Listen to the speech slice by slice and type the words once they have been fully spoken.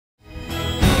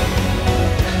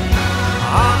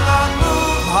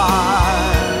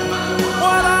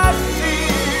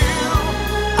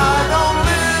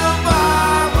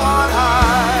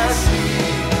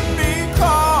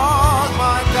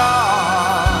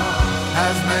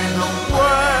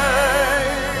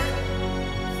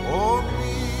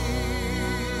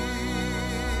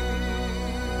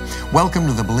Welcome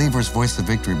to the Believer's Voice of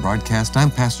Victory broadcast.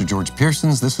 I'm Pastor George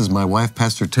Pearsons. This is my wife,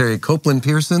 Pastor Terri Copeland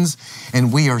Pearsons,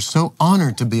 and we are so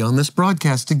honored to be on this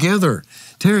broadcast together.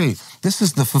 Terri, this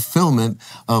is the fulfillment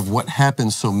of what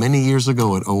happened so many years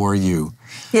ago at ORU.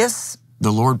 Yes.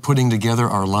 The Lord putting together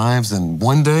our lives, and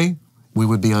one day we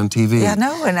would be on TV. Yeah,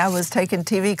 no, and I was taking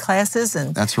TV classes,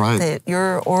 and that's right.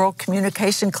 Your oral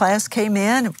communication class came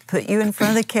in and put you in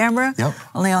front of the camera. Yep.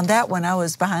 Only on that one, I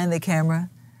was behind the camera.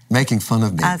 Making fun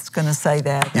of me. I was going to say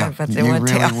that. Yeah, but you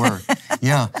really were.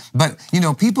 Yeah, but you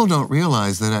know, people don't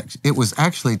realize that it was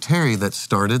actually Terri that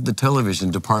started the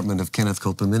television department of Kenneth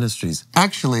Copeland Ministries.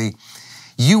 Actually,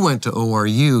 you went to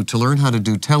ORU to learn how to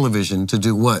do television, to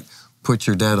do what? Put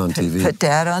your dad on TV. Put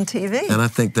dad on TV. And I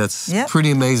think that's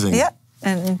pretty amazing. Yep,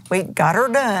 and we got her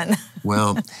done.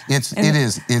 Well, it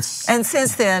is. And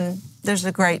since then, there's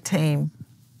a great team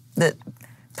that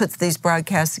puts these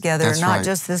broadcasts together. That's not right.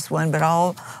 just this one, but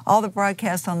all the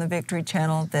broadcasts on the Victory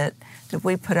Channel that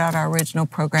we put out our original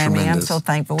programming. Tremendous. I'm so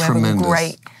thankful. We Tremendous.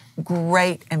 have a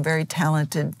great and very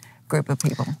talented group of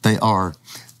people. They are.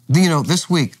 You know, this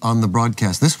week on the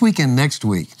broadcast, this week and next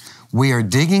week, we are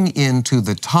digging into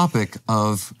the topic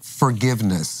of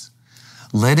forgiveness,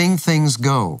 letting things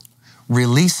go,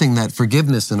 releasing that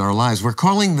forgiveness in our lives. We're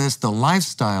calling this the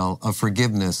lifestyle of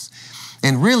forgiveness.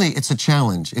 And really, it's a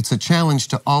challenge. It's a challenge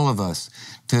to all of us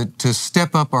to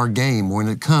step up our game when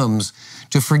it comes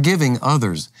to forgiving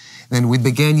others. And we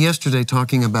began yesterday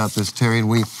talking about this, Terri, and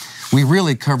we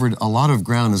really covered a lot of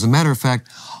ground. As a matter of fact,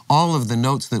 all of the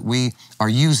notes that we are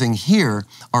using here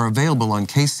are available on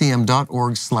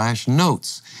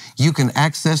kcm.org/notes. You can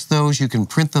access those, you can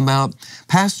print them out.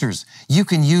 Pastors, you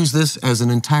can use this as an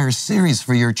entire series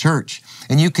for your church,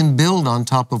 and you can build on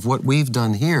top of what we've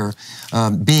done here,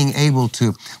 being able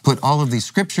to put all of these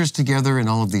scriptures together and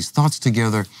all of these thoughts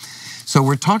together. So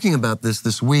we're talking about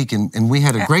this week, and we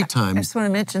had a great time. I just want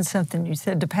to mention something you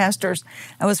said to pastors.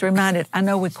 I was reminded, I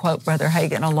know we quote Brother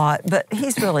Hagin a lot, but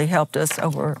he's really helped us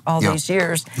over all these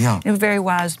years. Yeah. He's a very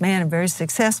wise man and very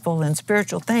successful in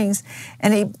spiritual things.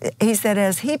 And he said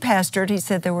as he pastored, he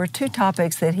said there were two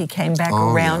topics that he came back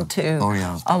around to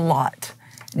a lot.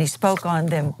 And he spoke on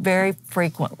them very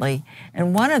frequently.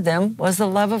 And one of them was the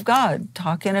love of God,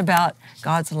 talking about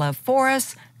God's love for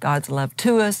us, God's love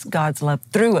to us, God's love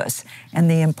through us, and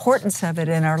the importance of it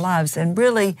in our lives. And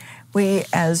really, we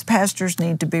as pastors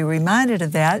need to be reminded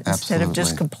of that instead of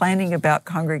just complaining about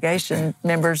congregation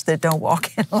members that don't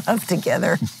walk in love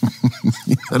together.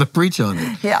 You got to preach on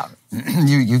it. Yeah.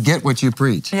 You get what you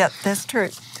preach. Yeah, that's true.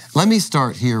 Let me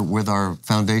start here with our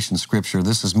foundation scripture.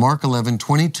 This is Mark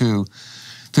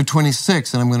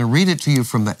 11:22-26, and I'm going to read it to you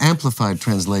from the Amplified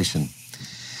Translation.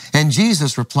 And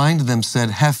Jesus, replying to them,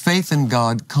 said, "Have faith in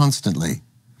God constantly.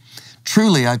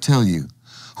 Truly, I tell you,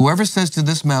 whoever says to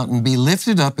this mountain, 'Be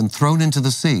lifted up and thrown into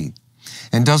the sea,'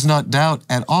 and does not doubt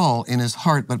at all in his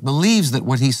heart, but believes that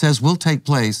what he says will take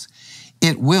place,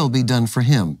 it will be done for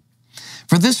him.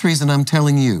 For this reason, I'm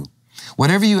telling you,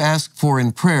 whatever you ask for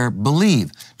in prayer,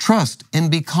 believe, trust,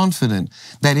 and be confident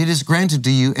that it is granted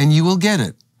to you, and you will get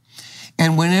it.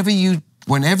 And whenever you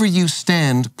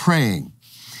stand praying,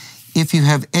 if you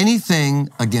have anything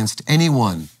against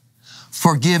anyone,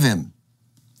 forgive him.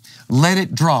 Let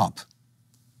it drop.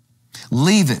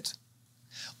 Leave it.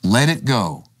 Let it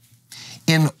go.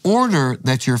 In order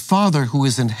that your Father who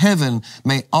is in heaven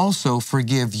may also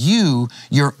forgive you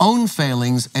your own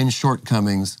failings and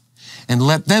shortcomings, and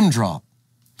let them drop.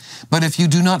 But if you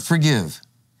do not forgive,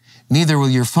 neither will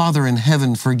your Father in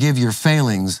heaven forgive your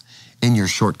failings and your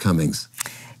shortcomings."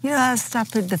 You know, I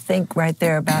stopped to think right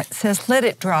there about, it says, let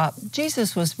it drop.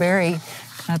 Jesus was very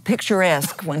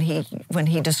picturesque when he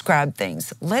described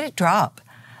things. Let it drop.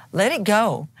 Let it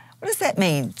go. What does that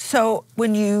mean? So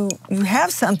when you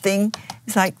have something,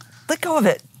 it's like, let go of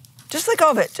it. Just let go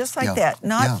of it, just like that.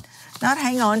 Not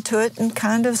hang on to it and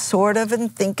kind of, sort of,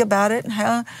 and think about it and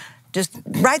how, just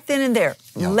right then and there.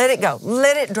 Let it go.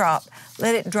 Let it drop.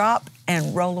 Let it drop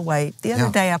and roll away. The other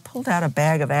day, I pulled out a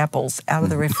bag of apples out of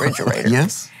the refrigerator.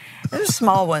 Yes. They were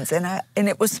small ones, and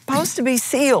it was supposed to be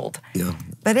sealed,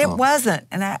 but it wasn't.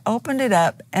 And I opened it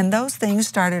up, and those things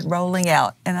started rolling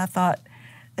out. And I thought,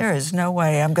 there is no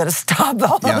way I'm going to stop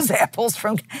all those apples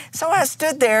from. So I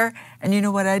stood there, and you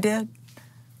know what I did?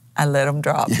 I let them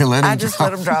drop. I just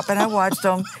let them drop, and I watched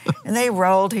them, and they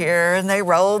rolled here, and they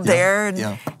rolled there,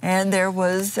 and there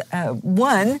was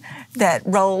one that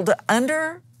rolled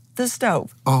under the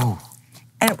stove. Oh.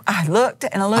 And I looked,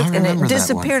 and it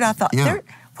disappeared. I thought,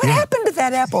 what happened to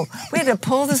that apple? We had to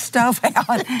pull the stove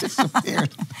out. It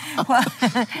disappeared. Well,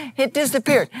 it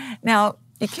disappeared. Now,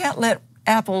 you can't let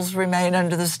apples remain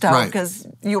under the stove because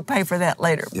you'll pay for that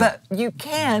later. Yeah. But you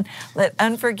can let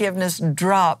unforgiveness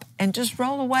drop and just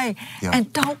roll away. Yeah.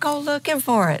 And don't go looking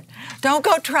for it. Don't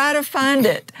go try to find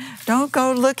it. Don't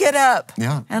go look it up.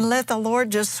 Yeah. And let the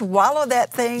Lord just swallow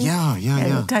that thing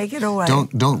and take it away.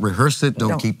 Don't rehearse it.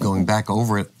 Don't keep going back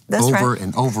over it. That's over right.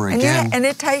 and over again. And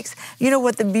it takes, you know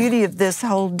what the beauty of this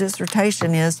whole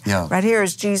dissertation is? Yeah. Right here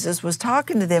is Jesus was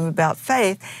talking to them about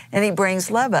faith, and he brings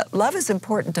love up. Love is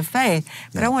important to faith,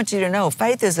 but I want you to know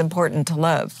faith is important to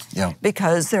love. Yeah.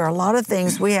 Because there are a lot of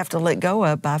things we have to let go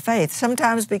of by faith.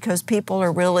 Sometimes because people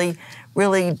are really,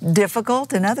 really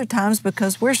difficult, and other times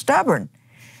because we're stubborn.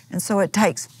 And so it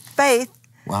takes faith.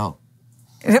 Wow.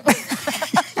 It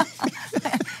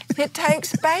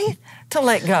takes faith to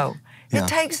let go. Yeah. It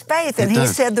takes faith. And he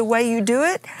said the way you do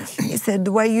it, he said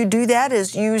the way you do that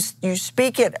is you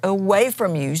speak it away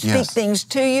from you. You speak things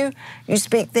to you, you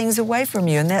speak things away from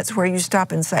you. And that's where you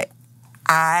stop and say,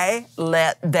 I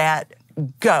let that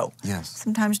go. Yes.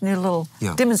 Sometimes you need a little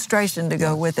demonstration to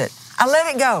go with it. I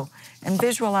let it go. And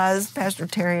visualize Pastor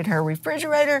Terri at her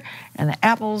refrigerator and the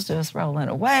apples just rolling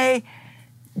away.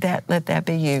 Let that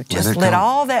be you. Just let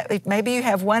all that, if maybe you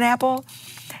have one apple.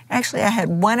 Actually, I had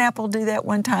one apple do that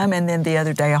one time, and then the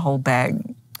other day a whole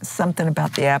bag. Something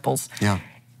about the apples. Yeah.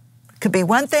 It could be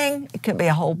one thing. It could be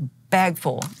a whole bag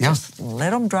full. Yeah. Just let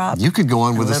them drop. You could go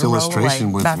on with this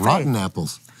illustration with rotten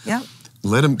apples. Yep.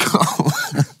 Let them go.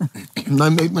 And I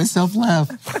made myself laugh.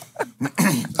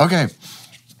 Okay.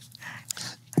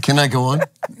 Can I go on?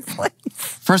 Please.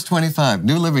 Verse 25,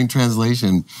 New Living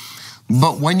Translation.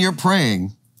 But when you're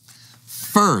praying,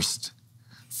 first,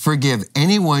 forgive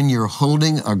anyone you're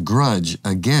holding a grudge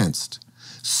against,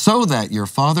 so that your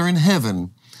Father in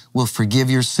heaven will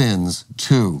forgive your sins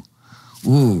too.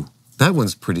 Ooh, that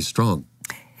one's pretty strong.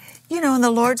 You know, and the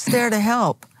Lord's there to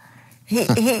help.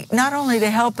 He not only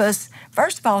to help us,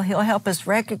 first of all, he'll help us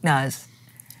recognize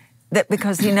that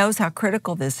because he knows how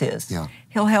critical this is. Yeah.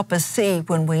 He'll help us see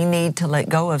when we need to let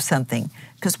go of something.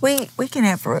 Because we can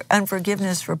have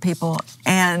unforgiveness for people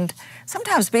and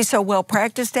sometimes be so well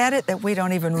practiced at it that we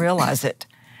don't even realize it,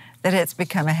 that it's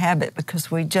become a habit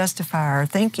because we justify our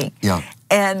thinking. Yeah.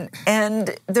 And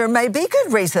there may be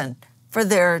good reason for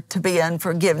there to be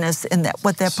unforgiveness in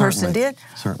what that person did.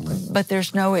 Certainly. But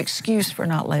there's no excuse for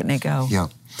not letting it go. Yeah.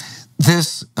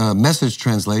 This Message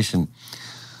translation,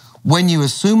 when you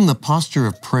assume the posture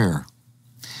of prayer,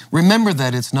 remember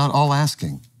that it's not all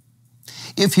asking.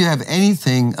 If you have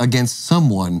anything against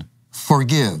someone,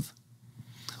 forgive.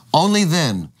 Only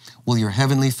then will your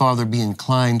heavenly Father be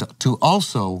inclined to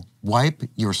also wipe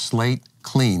your slate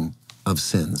clean of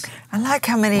sins. I like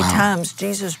how many times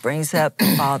Jesus brings up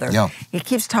the Father. Yeah. He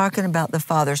keeps talking about the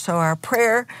Father. So our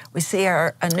prayer, we see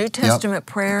a New Testament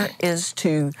prayer is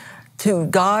to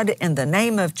God in the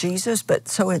name of Jesus, but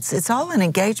so it's all an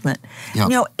engagement. Yep. You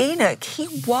know, Enoch,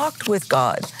 he walked with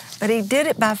God, but he did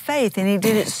it by faith, and he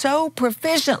did it so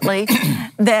proficiently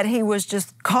that he was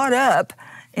just caught up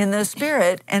in the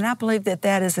Spirit, and I believe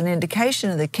that is an indication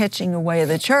of the catching away of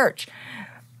the church.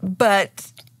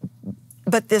 But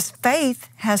this faith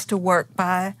has to work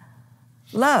by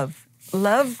love.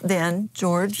 Love, then,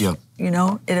 George, you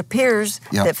know, it appears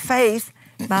that faith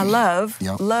by love,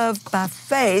 love by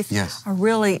faith are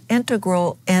really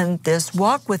integral in this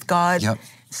walk with God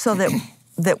so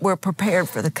that we're prepared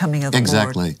for the coming of the Lord.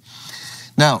 Exactly.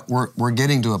 Now, we're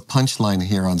getting to a punchline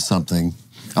here on something,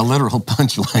 a literal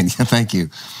punchline. Thank you.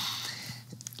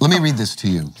 Let me read this to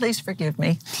you. Please forgive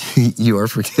me. You are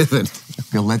forgiven.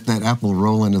 You'll let that apple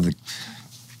roll into the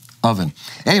oven.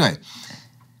 Anyway,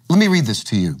 let me read this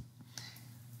to you.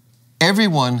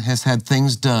 Everyone has had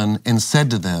things done and said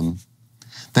to them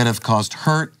that have caused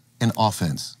hurt and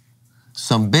offense.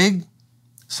 Some big,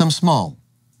 some small.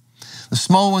 The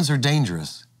small ones are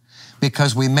dangerous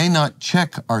because we may not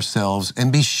check ourselves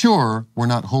and be sure we're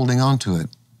not holding on to it.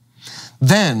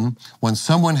 Then, when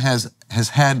someone has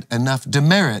had enough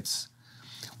demerits,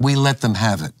 we let them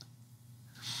have it.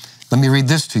 Let me read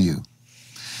this to you.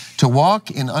 To walk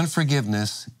in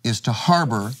unforgiveness is to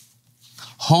harbor,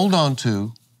 hold on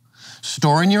to,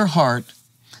 store in your heart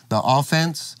the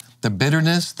offense, the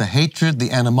bitterness, the hatred,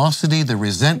 the animosity, the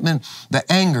resentment, the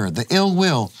anger, the ill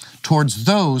will towards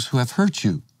those who have hurt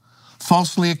you,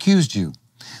 falsely accused you,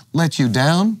 let you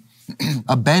down,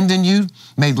 abandoned you,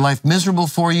 made life miserable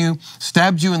for you,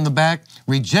 stabbed you in the back,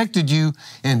 rejected you,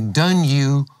 and done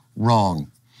you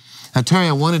wrong. Now, Terri,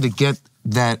 I wanted to get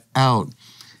that out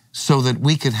so that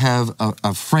we could have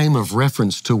a frame of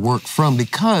reference to work from,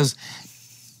 because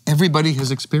everybody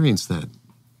has experienced that.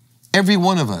 Every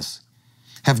one of us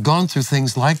have gone through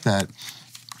things like that.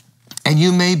 And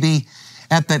you may be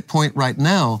at that point right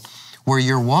now where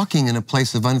you're walking in a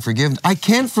place of unforgiveness, I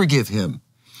can't forgive him.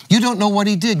 You don't know what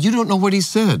he did. You don't know what he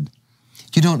said.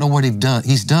 You don't know what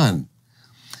he's done.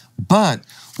 But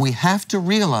we have to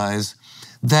realize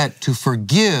that to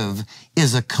forgive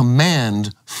is a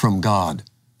command from God.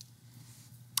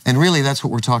 And really, that's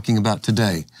what we're talking about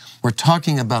today. We're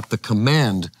talking about the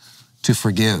command to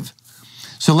forgive.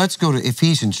 So let's go to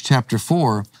Ephesians chapter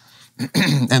 4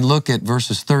 and look at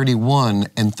verses 31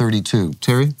 and 32.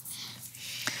 Terry?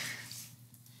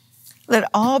 Let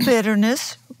all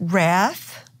bitterness,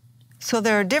 wrath, so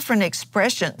there are different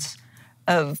expressions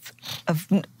of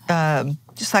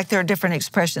just like there are different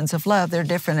expressions of love, there are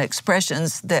different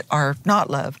expressions that are not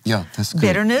love. Yeah, that's good.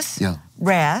 Bitterness, yeah.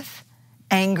 Wrath,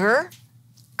 anger,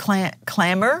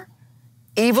 clamor,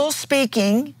 evil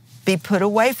speaking be put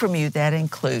away from you. That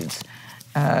includes,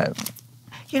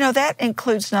 that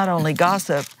includes not only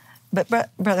gossip, but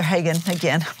Brother Hagin,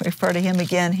 again, refer to him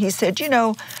again, he said,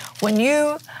 when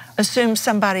you assume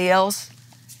somebody else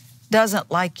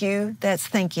doesn't like you, that's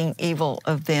thinking evil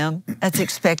of them. That's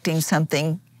expecting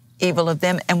something evil of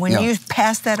them. And when you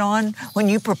pass that on, when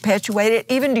you perpetuate it,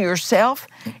 even to yourself,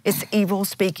 it's evil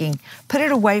speaking. Put it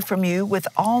away from you with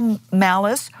all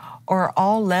malice or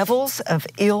all levels of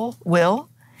ill will.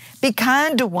 Be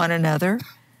kind to one another.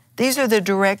 These are the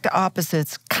direct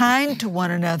opposites. Kind to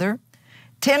one another,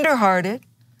 tenderhearted,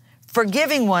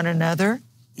 forgiving one another,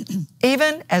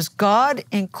 even as God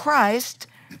in Christ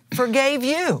forgave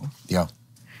you. Yeah.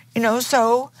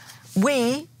 So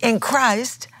we in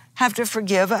Christ have to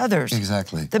forgive others.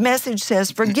 Exactly. The message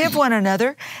says, forgive one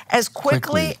another as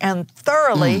quickly and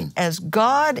thoroughly as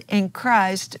God in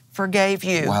Christ forgave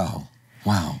you. Wow.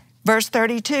 Wow. Verse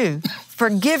 32,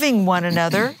 forgiving one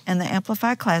another, in the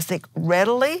Amplified Classic,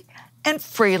 readily and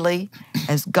freely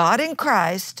as God in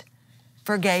Christ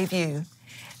forgave you.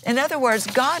 In other words,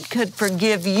 God could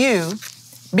forgive you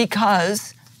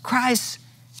because Christ,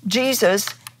 Jesus,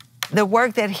 the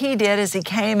work that he did as he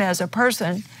came as a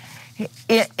person,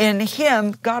 in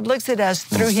him, God looks at us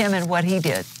through him and what he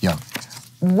did. Yeah.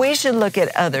 We should look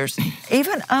at others,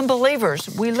 even unbelievers.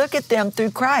 We look at them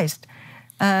through Christ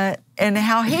and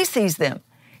how he sees them.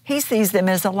 He sees them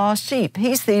as a lost sheep.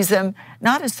 He sees them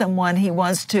not as someone he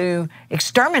wants to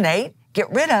exterminate, get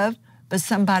rid of, but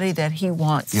somebody that he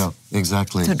wants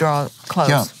to draw close.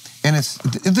 Yeah, and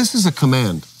this is a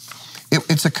command.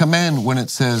 It's a command when it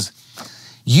says,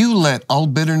 you let all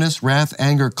bitterness, wrath,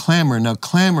 anger, clamor. Now,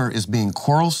 clamor is being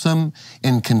quarrelsome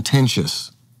and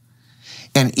contentious.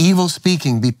 And evil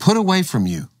speaking be put away from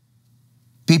you.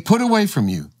 Be put away from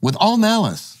you with all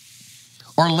malice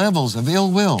or levels of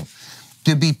ill will.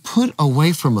 To be put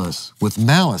away from us with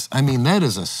malice, I mean, that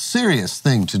is a serious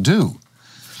thing to do.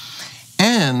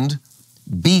 And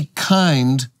be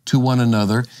kind to one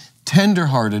another,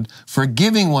 tenderhearted,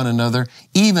 forgiving one another,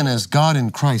 even as God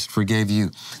in Christ forgave you.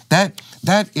 That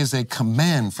is a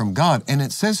command from God. And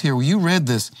it says here, you read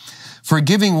this,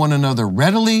 forgiving one another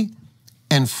readily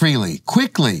and freely,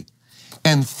 quickly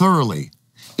and thoroughly,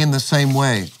 in the same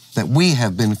way that we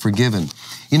have been forgiven.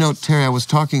 Terry, I was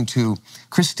talking to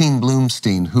Christine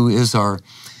Bloomstein, who is our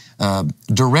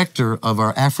director of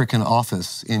our African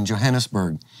office in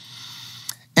Johannesburg.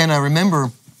 And I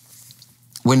remember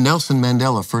when Nelson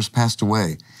Mandela first passed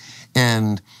away,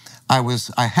 and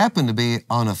I happened to be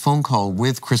on a phone call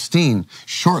with Christine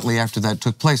shortly after that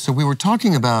took place. So we were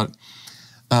talking about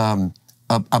Nelson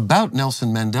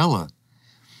Mandela.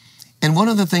 And one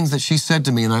of the things that she said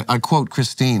to me, and I quote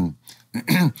Christine,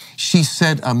 she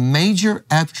said a major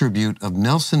attribute of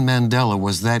Nelson Mandela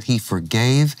was that he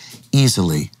forgave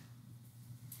easily.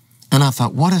 And I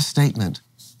thought, what a statement.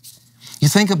 You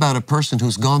think about a person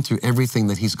who's gone through everything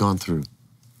that he's gone through,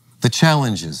 the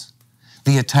challenges,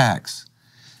 the attacks,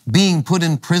 being put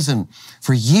in prison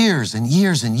for years and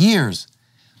years and years.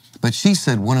 But she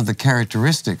said one of the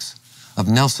characteristics of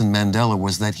Nelson Mandela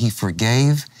was that he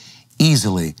forgave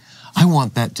easily. I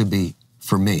want that to be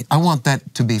for me. I want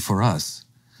that to be for us,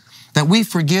 that we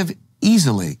forgive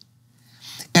easily.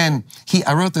 And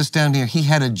I wrote this down here, he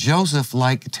had a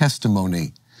Joseph-like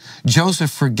testimony. Joseph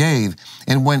forgave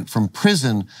and went from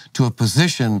prison to a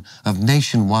position of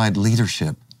nationwide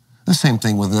leadership. The same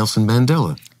thing with Nelson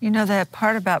Mandela. That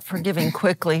part about forgiving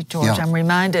quickly, George, I'm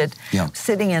reminded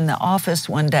sitting in the office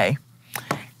one day,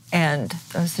 and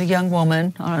there was a young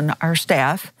woman on our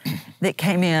staff that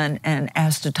came in and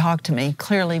asked to talk to me,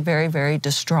 clearly very, very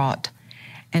distraught.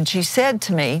 And she said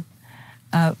to me,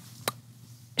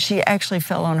 she actually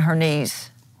fell on her knees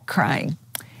crying,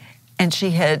 and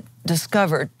she had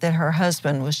discovered that her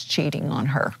husband was cheating on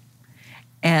her.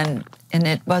 And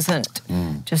it wasn't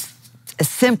just as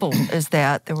simple as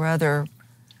that. There were other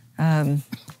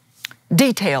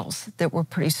details that were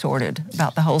pretty sordid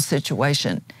about the whole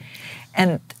situation.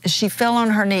 And she fell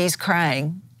on her knees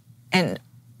crying, and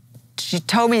she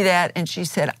told me that, and she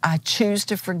said, I choose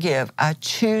to forgive. I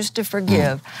choose to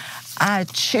forgive. I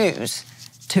choose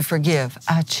to forgive.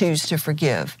 I choose to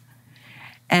forgive.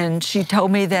 And she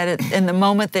told me that in the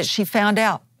moment that she found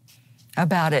out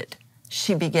about it,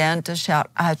 she began to shout,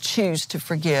 I choose to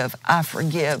forgive. I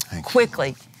forgive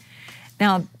quickly.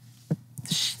 Now,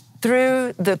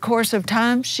 through the course of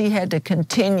time, she had to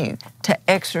continue to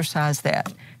exercise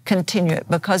that, continue it,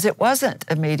 because it wasn't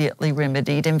immediately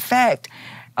remedied. In fact,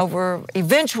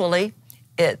 eventually,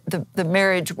 the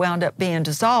marriage wound up being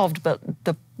dissolved, but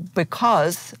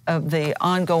because of the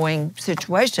ongoing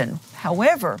situation.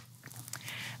 However,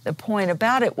 the point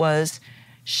about it was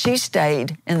she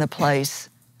stayed in the place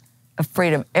of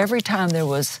freedom. Every time there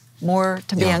was more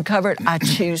to be uncovered, I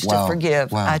choose to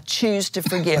forgive. I choose to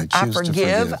forgive. I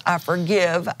forgive. I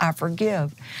forgive. I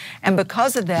forgive. And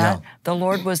because of that, the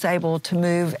Lord was able to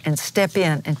move and step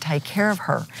in and take care of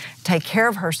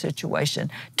her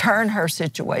situation, turn her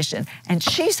situation, and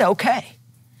she's okay.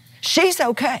 She's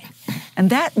okay.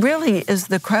 And that really is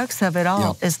the crux of it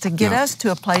all, is to get us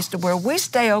to a place to where we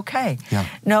stay okay.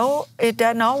 No, it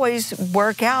doesn't always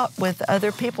work out with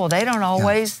other people. They don't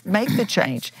always make the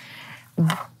change.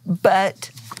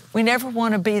 But we never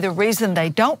want to be the reason they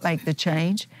don't make the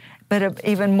change. But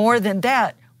even more than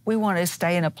that, we want to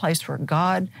stay in a place where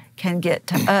God can get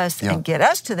to us and get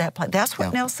us to that place. That's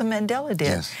what Nelson Mandela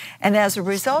did. And as a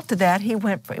result of that, he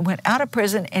went out of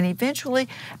prison and eventually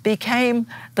became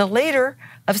the leader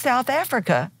of South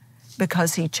Africa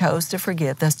because he chose to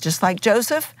forgive. That's just like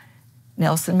Joseph,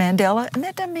 Nelson Mandela. And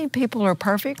that doesn't mean people are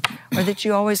perfect or that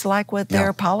you always like what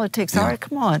their politics are.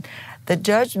 Come on.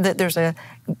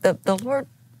 The Lord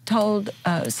told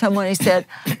someone, he said,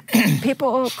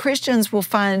 Christians will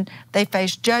find they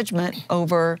face judgment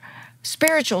over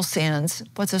spiritual sins.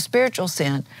 What's a spiritual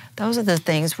sin? Those are the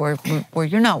things where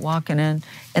you're not walking in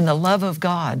the love of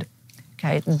God.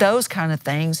 Okay, those kind of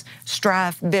things,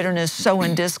 strife, bitterness,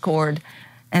 sowing discord,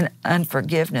 and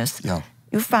unforgiveness.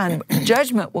 You find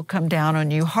judgment will come down on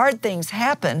you. Hard things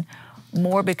happen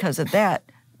more because of that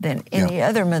than any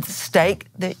other mistake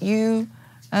that you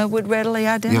would readily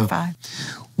identify.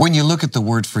 When you look at the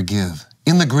word forgive,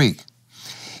 in the Greek,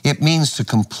 it means to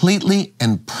completely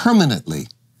and permanently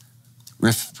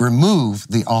remove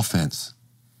the offense.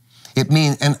 It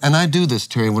means, and I do this,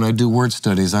 Terri, when I do word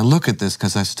studies, I look at this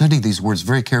because I study these words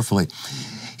very carefully.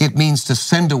 It means to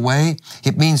send away.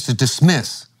 It means to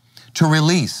dismiss, to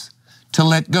release, to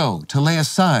let go, to lay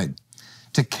aside,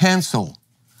 to cancel,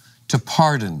 to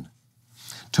pardon,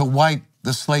 to wipe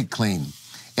the slate clean.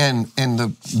 And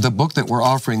the book that we're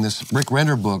offering, this Rick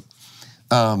Renner book,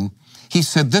 he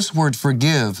said this word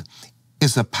forgive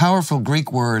is a powerful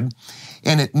Greek word,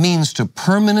 and it means to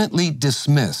permanently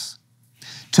dismiss,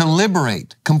 to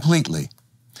liberate completely,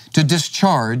 to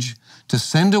discharge, to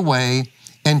send away,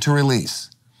 and to release.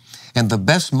 And the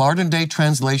best modern day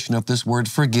translation of this word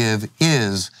forgive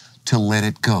is to let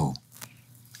it go.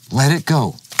 Let it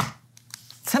go.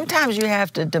 Sometimes you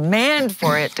have to demand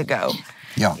for it to go.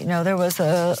 You know, there was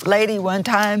a lady one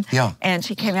time, and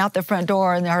she came out the front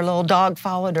door, and her little dog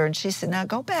followed her, and she said, now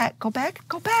go back, go back,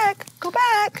 go back, go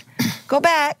back, go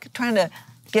back, trying to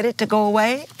get it to go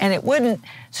away, and it wouldn't.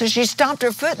 So she stomped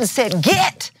her foot and said,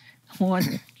 get!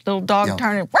 One little dog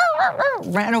turned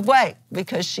and ran away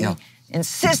because she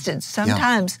insisted.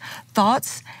 Sometimes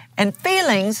thoughts and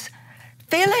feelings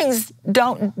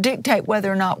don't dictate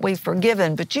whether or not we've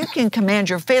forgiven, but you can command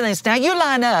your feelings. Now you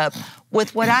line up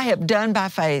with what I have done by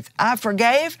faith. I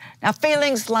forgave. Now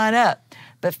feelings line up.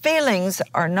 But feelings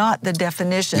are not the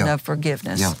definition of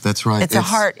forgiveness. Yeah, that's right. It's a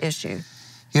heart issue.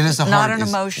 It is a heart, not an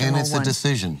emotional one. And it's a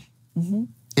decision.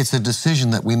 It's a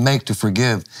decision that we make to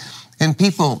forgive. And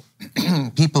people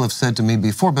have said to me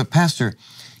before, but Pastor,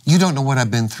 you don't know what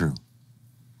I've been through.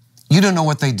 You don't know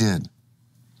what they did.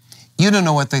 You don't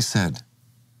know what they said.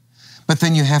 But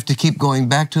then you have to keep going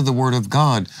back to the Word of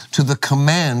God, to the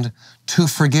command to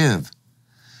forgive.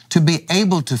 To be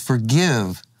able to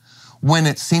forgive when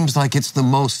it seems like it's the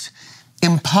most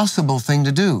impossible thing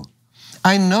to do.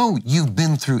 I know you've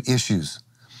been through issues.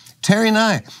 Terri and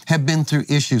I have been through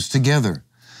issues together.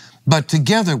 But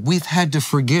together, we've had to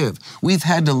forgive. We've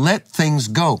had to let things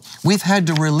go. We've had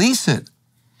to release it.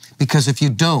 Because if you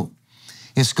don't,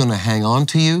 it's going to hang on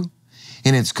to you,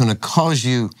 and it's going to cause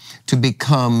you to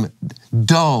become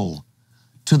dull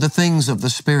to the things of the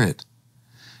Spirit.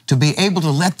 To be able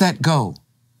to let that go.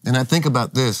 And I think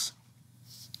about this,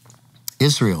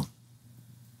 Israel,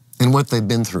 and what they've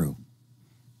been through.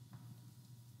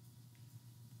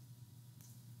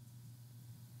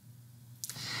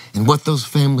 and what those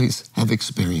families have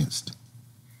experienced.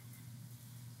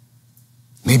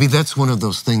 Maybe that's one of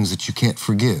those things that you can't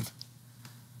forgive.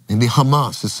 Maybe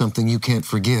Hamas is something you can't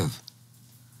forgive.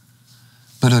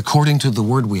 But according to the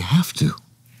word, we have to.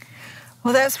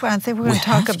 Well, that's why I think we're going to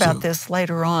talk about this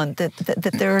later on, that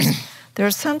there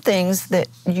are some things that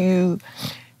you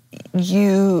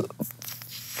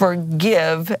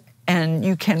forgive and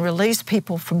you can release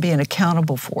people from being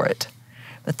accountable for it.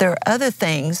 But there are other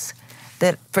things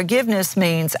that forgiveness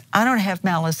means I don't have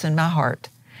malice in my heart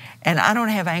and I don't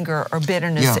have anger or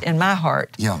bitterness in my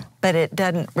heart, but it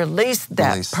doesn't release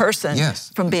that person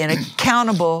from being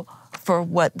accountable for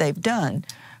what they've done.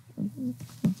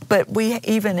 But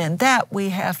even in that, we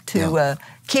have to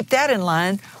keep that in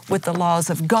line with the laws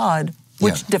of God,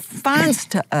 which defines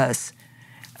to us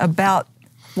about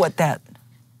what that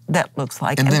looks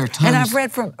like. And there are times, and I've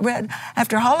read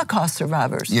after Holocaust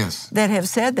survivors that have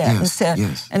said that and said,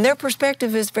 and their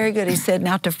perspective is very good. He said,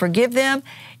 now to forgive them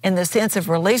in the sense of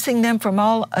releasing them from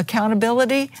all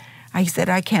accountability, he said,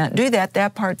 I can't do that.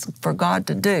 That part's for God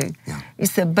to do. He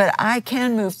said, but I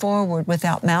can move forward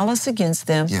without malice against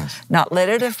them, not let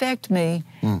it affect me,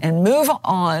 and move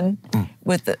on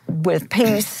with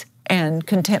peace and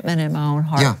contentment in my own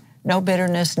heart. No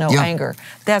bitterness, no anger.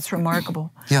 That's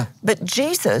remarkable. But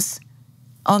Jesus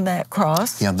on that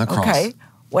cross,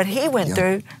 what he went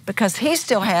through, because he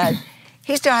still had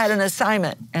an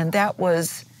assignment, and that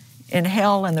was in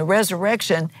hell and the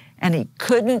resurrection, and he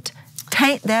couldn't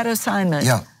taint that assignment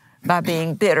by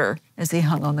being bitter as he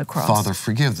hung on the cross. Father,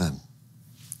 forgive them.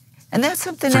 And that's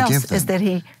something else, is that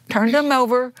he turned them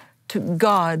over to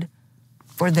God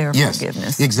for their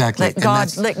forgiveness. Exactly.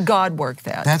 Let God work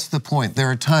that. That's the point. There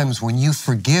are times when you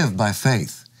forgive by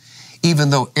faith, even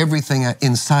though everything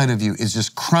inside of you is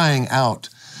just crying out,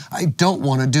 I don't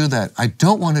want to do that. I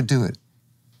don't want to do it.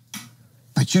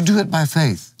 But you do it by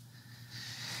faith.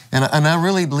 And I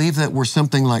really believe that where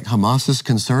something like Hamas is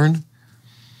concerned,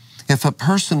 if a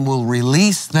person will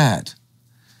release that,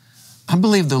 I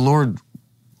believe the Lord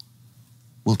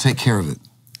will take care of it.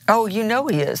 Oh, you know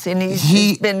he is. And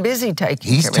he's been busy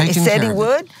taking care of it. He said he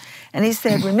would. And he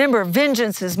said, remember,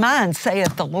 vengeance is mine,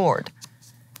 saith the Lord.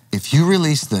 If you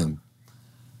release them,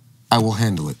 I will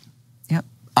handle it.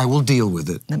 I will deal with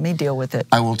it. Let me deal with it.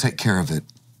 I will take care of it.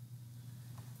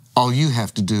 All you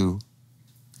have to do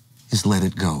is let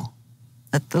it go.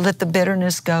 Let the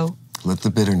bitterness go. Let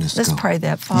the bitterness go. Let's pray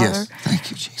that, Father. Yes.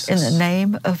 Thank you, Jesus. In the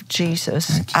name of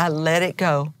Jesus, I let it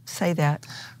go. Say that.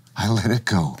 I let it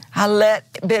go. I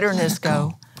let bitterness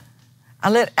go. I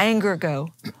let anger go.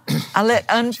 I let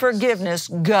unforgiveness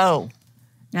go.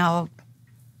 Now,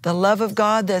 the love of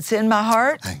God that's in my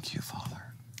heart, thank you, Father.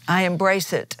 I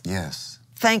embrace it. Yes.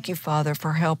 Thank you, Father,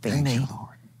 for helping me. Thank you,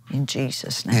 Lord. In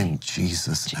Jesus' name. In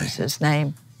Jesus' name. Jesus'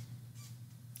 name.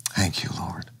 Thank you,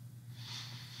 Lord.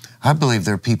 I believe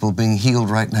there are people being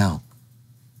healed right now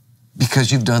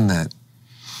because you've done that.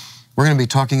 We're going to be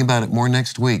talking about it more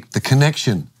next week, the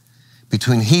connection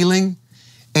between healing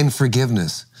and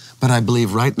forgiveness. But I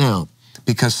believe right now,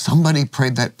 because somebody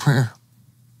prayed that prayer,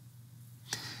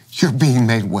 you're being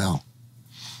made well,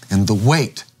 and the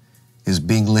weight is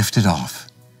being lifted off,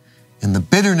 and the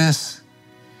bitterness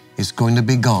is going to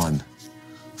be gone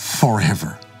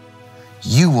forever.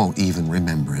 You won't even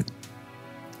remember it.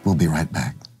 We'll be right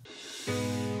back.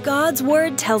 God's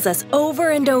Word tells us over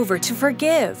and over to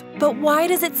forgive, but why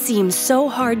does it seem so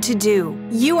hard to do?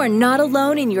 You are not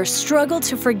alone in your struggle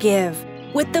to forgive.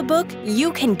 With the book,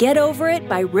 You Can Get Over It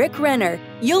by Rick Renner,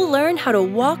 you'll learn how to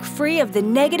walk free of the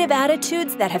negative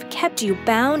attitudes that have kept you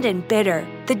bound and bitter.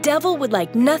 The devil would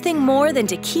like nothing more than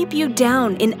to keep you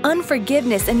down in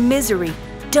unforgiveness and misery.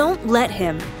 Don't let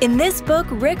him. In this book,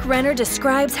 Rick Renner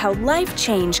describes how life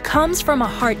change comes from a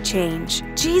heart change.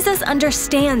 Jesus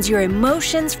understands your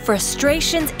emotions,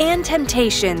 frustrations, and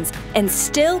temptations, and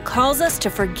still calls us to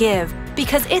forgive,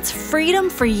 because it's freedom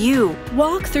for you.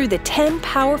 Walk through the 10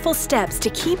 powerful steps to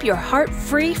keep your heart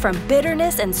free from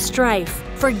bitterness and strife.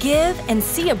 Forgive and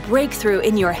see a breakthrough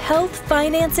in your health,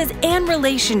 finances, and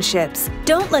relationships.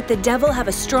 Don't let the devil have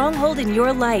a stronghold in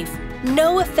your life.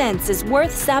 No offense is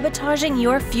worth sabotaging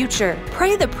your future.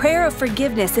 Pray the prayer of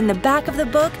forgiveness in the back of the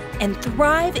book and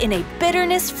thrive in a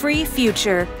bitterness-free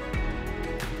future.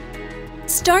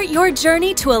 Start your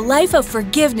journey to a life of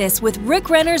forgiveness with Rick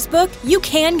Renner's book, You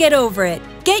Can Get Over It.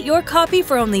 Get your copy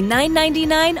for only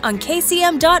 $9.99 on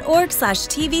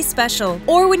kcm.org/TV special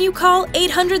or when you call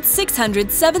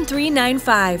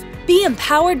 800-600-7395. Be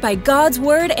empowered by God's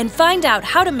Word and find out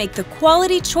how to make the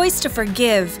quality choice to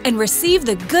forgive and receive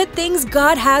the good things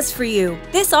God has for you.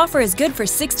 This offer is good for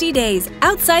 60 days.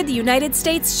 Outside the United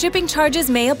States, shipping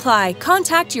charges may apply.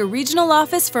 Contact your regional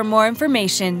office for more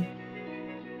information.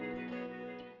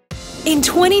 In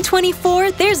 2024,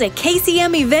 there's a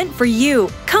KCM event for you.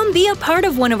 Come be a part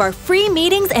of one of our free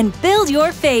meetings and build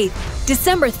your faith.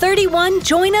 December 31,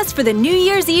 join us for the New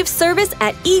Year's Eve service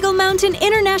at Eagle Mountain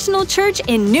International Church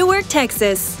in Newark,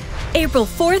 Texas. April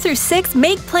 4 through 6,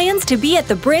 make plans to be at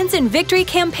the Branson Victory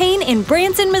Campaign in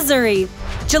Branson, Missouri.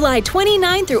 July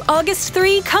 29 through August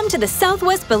 3, come to the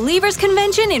Southwest Believers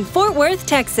Convention in Fort Worth,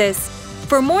 Texas.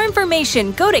 For more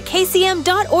information, go to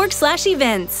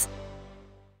kcm.org/events.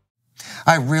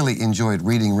 I really enjoyed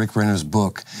reading Rick Renner's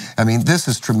book. I mean, this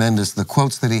is tremendous, the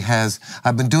quotes that he has.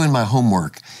 I've been doing my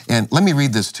homework, and let me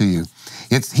read this to you.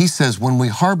 He says, when we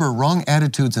harbor wrong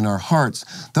attitudes in our hearts,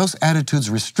 those attitudes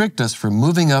restrict us from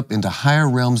moving up into higher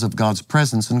realms of God's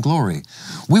presence and glory.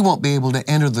 We won't be able to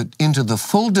enter into the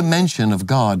full dimension of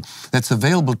God that's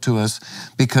available to us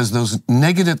because those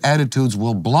negative attitudes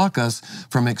will block us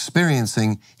from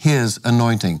experiencing His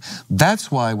anointing.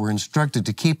 That's why we're instructed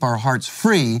to keep our hearts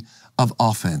free of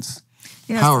offense.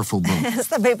 You know, powerful book.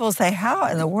 Some people say, how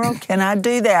in the world can I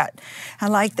do that? I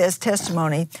like this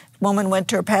testimony. A woman went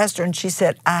to her pastor and she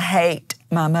said, I hate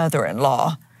my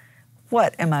mother-in-law.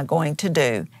 What am I going to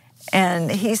do?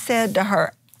 And he said to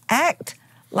her, act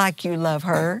like you love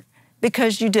her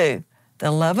because you do.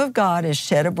 The love of God is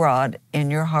shed abroad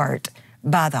in your heart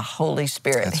by the Holy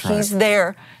Spirit. That's right. He's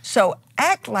there. So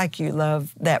act like you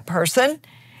love that person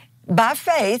by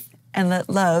faith and let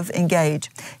love engage.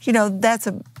 You know, that's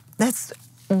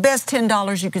best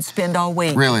 $10 you could spend all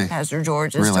week, really, Pastor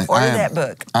George, is really. to order that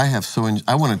book. I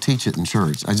want to teach it in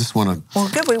church. I just want to. Well,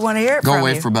 good. We want to hear it from you. Go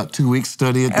away for about 2 weeks,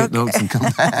 study it, get notes, and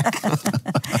come back.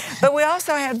 But we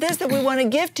also have this that we want to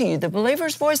give to you, the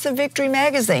Believer's Voice of Victory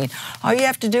magazine. All you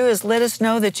have to do is let us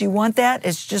know that you want that.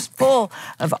 It's just full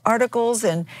of articles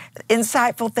and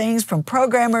insightful things from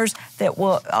programmers that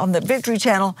will on the Victory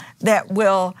Channel that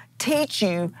will teach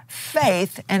you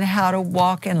faith and how to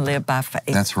walk and live by faith.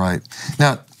 That's right.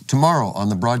 Now, tomorrow on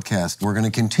the broadcast, we're going to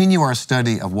continue our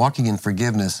study of walking in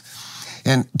forgiveness.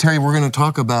 And Terri, we're going to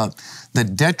talk about the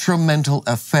detrimental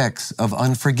effects of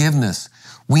unforgiveness.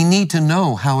 We need to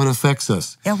know how it affects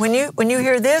us. Yeah, when you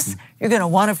hear this, you're going to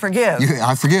want to forgive.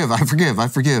 I forgive.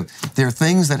 There are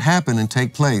things that happen and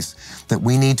take place that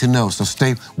we need to know. So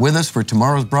stay with us for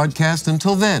tomorrow's broadcast.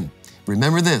 Until then,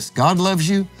 remember this, God loves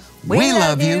you, we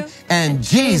love you, and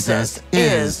Jesus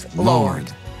is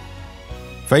Lord.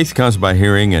 Faith comes by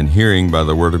hearing, and hearing by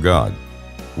the Word of God.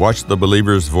 Watch the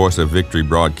Believer's Voice of Victory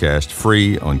broadcast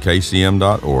free on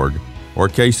kcm.org or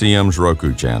KCM's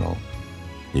Roku channel.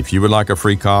 If you would like a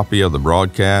free copy of the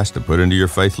broadcast to put into your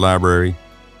faith library,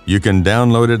 you can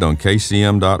download it on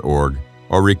kcm.org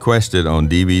or request it on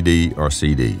DVD or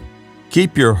CD.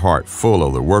 Keep your heart full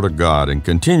of the Word of God and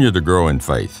continue to grow in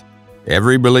faith.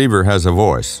 Every believer has a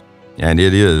voice, and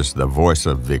it is the voice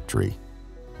of victory.